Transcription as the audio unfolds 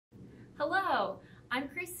Hello, I'm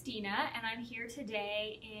Christina and I'm here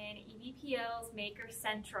today in EVPL's Maker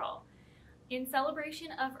Central. In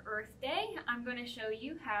celebration of Earth Day, I'm going to show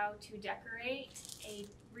you how to decorate a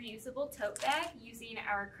reusable tote bag using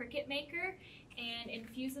our Cricut maker and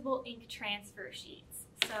infusible ink transfer sheets.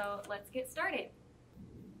 So let's get started.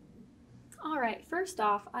 Alright, first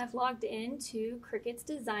off, I've logged into Cricut's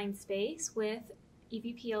design space with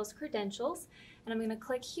EVPL's credentials, and I'm going to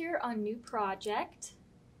click here on New Project.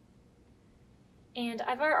 And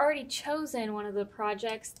I've already chosen one of the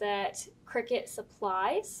projects that Cricut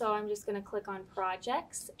supplies, so I'm just going to click on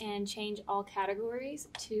Projects and change all categories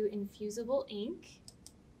to Infusible Ink.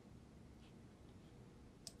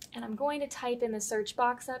 And I'm going to type in the search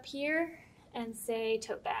box up here and say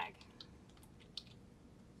tote bag.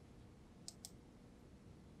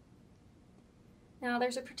 Now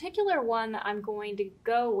there's a particular one that I'm going to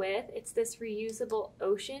go with. It's this reusable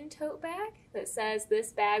ocean tote bag that says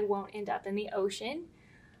this bag won't end up in the ocean.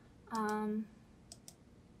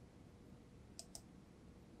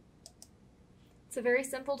 It's a very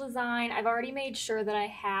simple design. I've already made sure that I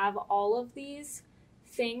have all of these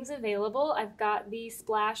things available. I've got the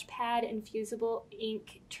splash pad infusible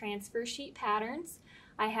ink transfer sheet patterns.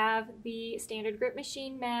 I have the standard grip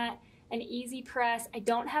machine mat, an easy press. I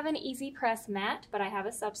don't have an easy press mat, but I have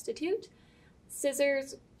a substitute.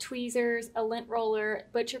 Scissors, tweezers, a lint roller,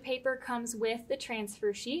 butcher paper comes with the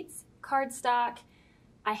transfer sheets, cardstock.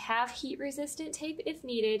 I have heat resistant tape if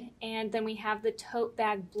needed, and then we have the tote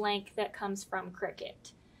bag blank that comes from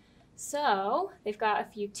Cricut. So they've got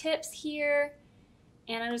a few tips here,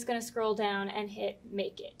 and I'm just going to scroll down and hit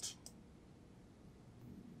Make It.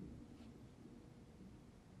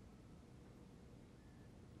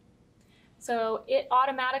 So it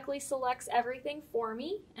automatically selects everything for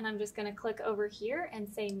me, and I'm just going to click over here and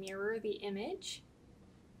say mirror the image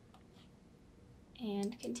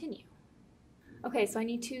and continue. Okay, so I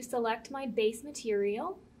need to select my base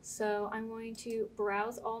material. So I'm going to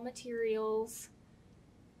browse all materials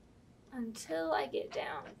until I get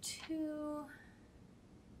down to,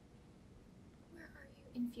 where are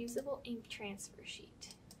you? Infusible ink transfer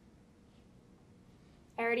sheet.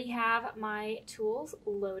 I already have my tools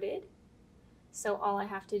loaded. So all I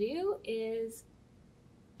have to do is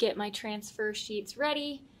get my transfer sheets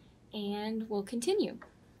ready and we'll continue.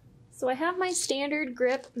 So I have my standard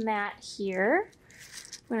grip mat here.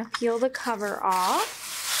 I'm going to peel the cover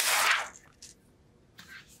off.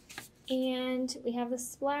 And we have the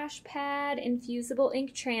splash pad infusible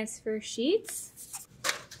ink transfer sheets.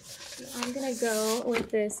 So I'm going to go with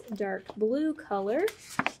this dark blue color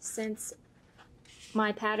since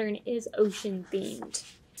my pattern is ocean themed.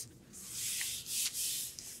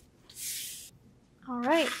 All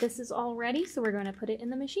right, this is all ready, so we're going to put it in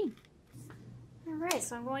the machine. All right,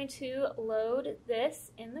 so I'm going to load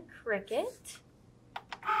this in the Cricut.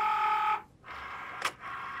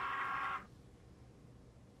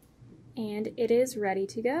 And it is ready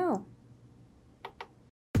to go.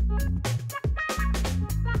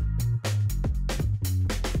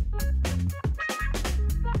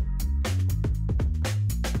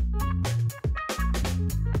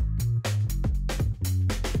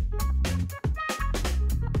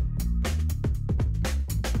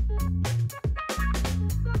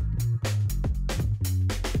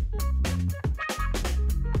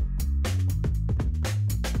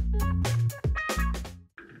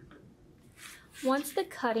 Once the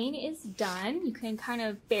cutting is done, you can kind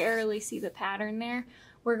of barely see the pattern there.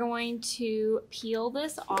 We're going to peel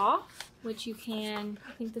this off, which you can,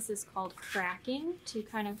 I think this is called cracking, to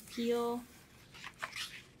kind of peel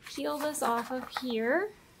this off of here.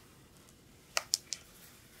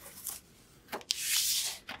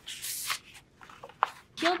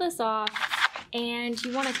 Peel this off, and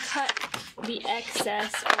you want to cut the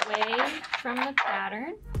excess away from the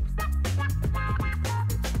pattern.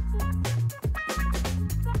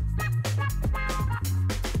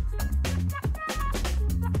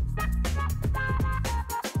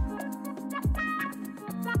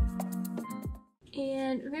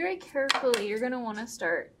 And very carefully, you're going to want to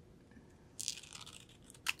start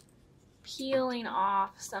peeling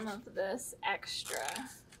off some of this extra.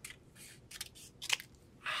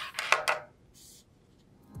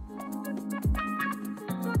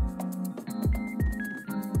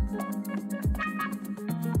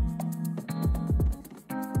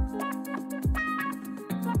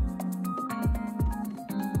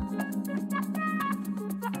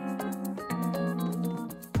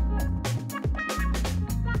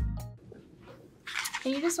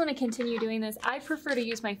 And you just want to continue doing this. I prefer to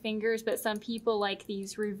use my fingers, but some people like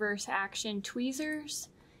these reverse action tweezers.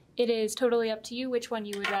 It is totally up to you which one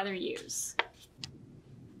you would rather use.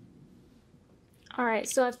 All right,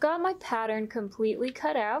 so I've got my pattern completely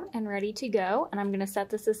cut out and ready to go, and I'm gonna set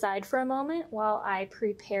this aside for a moment while I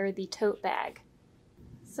prepare the tote bag.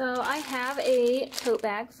 So I have a tote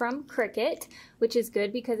bag from Cricut, which is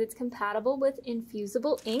good because it's compatible with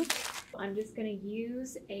infusible ink. I'm just gonna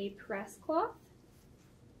use a press cloth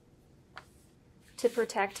to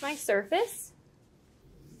protect my surface.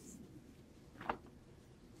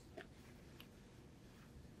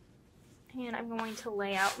 And I'm going to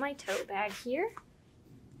lay out my tote bag here.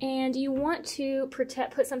 And you want to put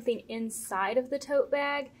something inside of the tote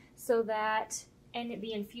bag so that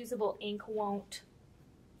the infusible ink won't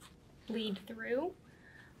bleed through.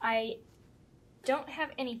 I don't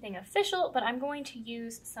have anything official, but I'm going to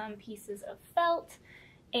use some pieces of felt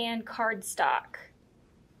and cardstock.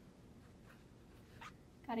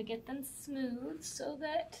 Gotta get them smooth so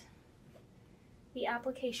that the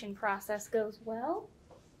application process goes well.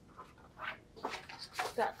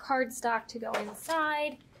 Got cardstock to go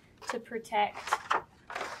inside to protect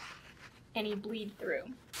any bleed through.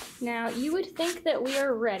 Now you would think that we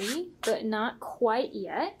are ready, but not quite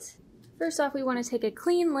yet. First off, we want to take a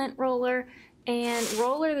clean lint roller and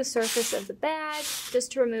roller the surface of the bag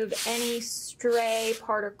just to remove any stray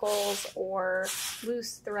particles or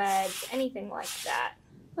loose threads, anything like that.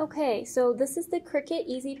 Okay, so this is the Cricut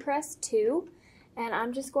Easy Press 2, and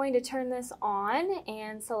I'm just going to turn this on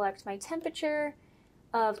and select my temperature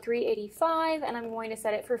of 385, and I'm going to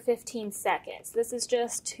set it for 15 seconds. This is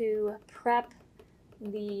just to prep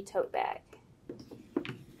the tote bag.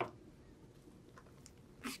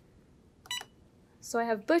 So I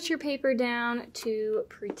have butcher paper down to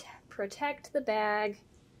protect the bag,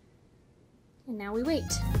 and now we wait.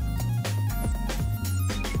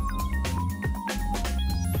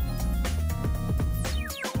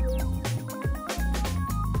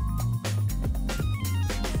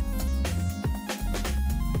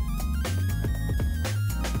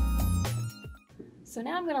 So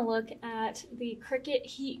now I'm going to look at the Cricut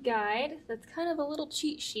heat guide. That's kind of a little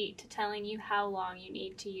cheat sheet to telling you how long you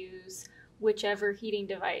need to use whichever heating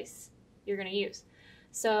device you're going to use.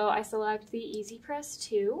 So I select the Easy Press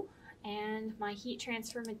 2, and my heat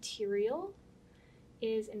transfer material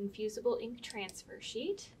is an infusible ink transfer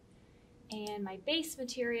sheet, and my base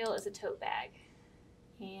material is a tote bag.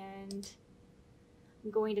 And I'm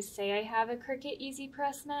going to say I have a Cricut Easy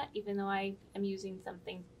Press mat, even though I am using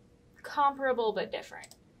something comparable but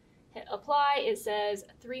different. Hit apply, it says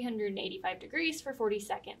 385 degrees for 40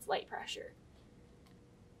 seconds, light pressure.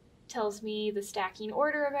 Tells me the stacking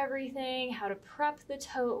order of everything, how to prep the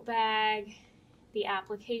tote bag, the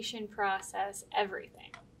application process, everything.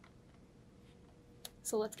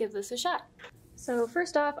 So let's give this a shot. So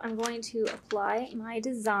first off, I'm going to apply my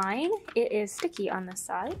design. It is sticky on this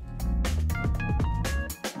side.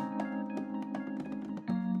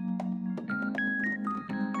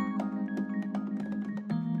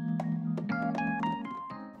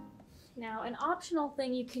 Now, an optional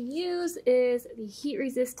thing you can use is the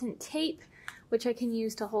heat-resistant tape, which I can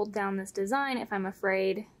use to hold down this design if I'm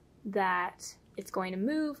afraid that it's going to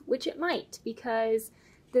move, which it might, because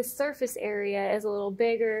this surface area is a little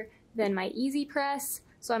bigger than my Easy Press,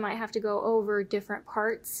 so I might have to go over different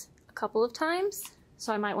parts a couple of times,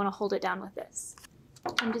 so I might want to hold it down with this.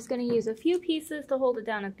 I'm just going to use a few pieces to hold it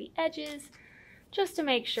down at the edges, just to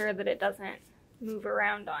make sure that it doesn't move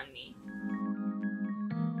around on me.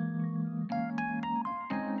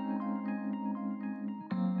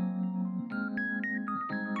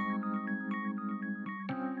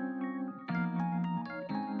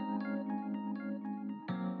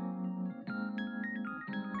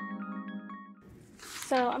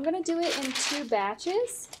 So I'm going to do it in 2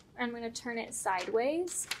 batches. I'm going to turn it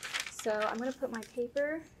sideways. So I'm going to put my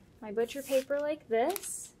paper, my butcher paper like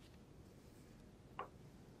this.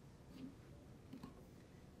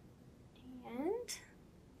 And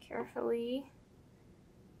carefully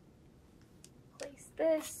place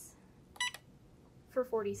this for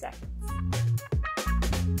 40 seconds.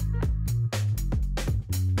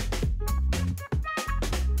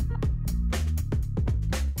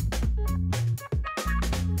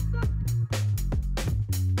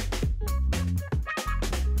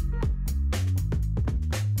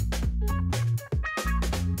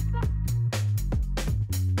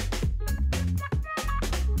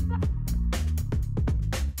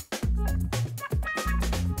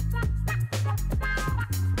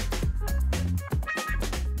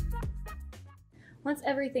 Once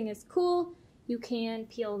everything is cool, you can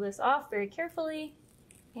peel this off very carefully,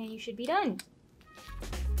 and you should be done.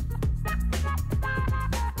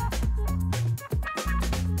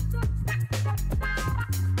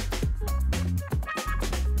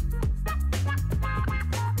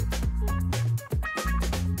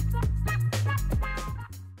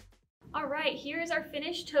 All right, here is our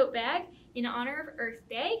finished tote bag in honor of Earth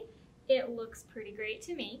Day. It looks pretty great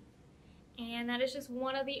to me. And that is just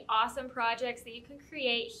one of the awesome projects that you can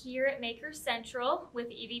create here at Maker Central with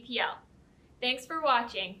EVPL. Thanks for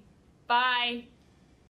watching. Bye.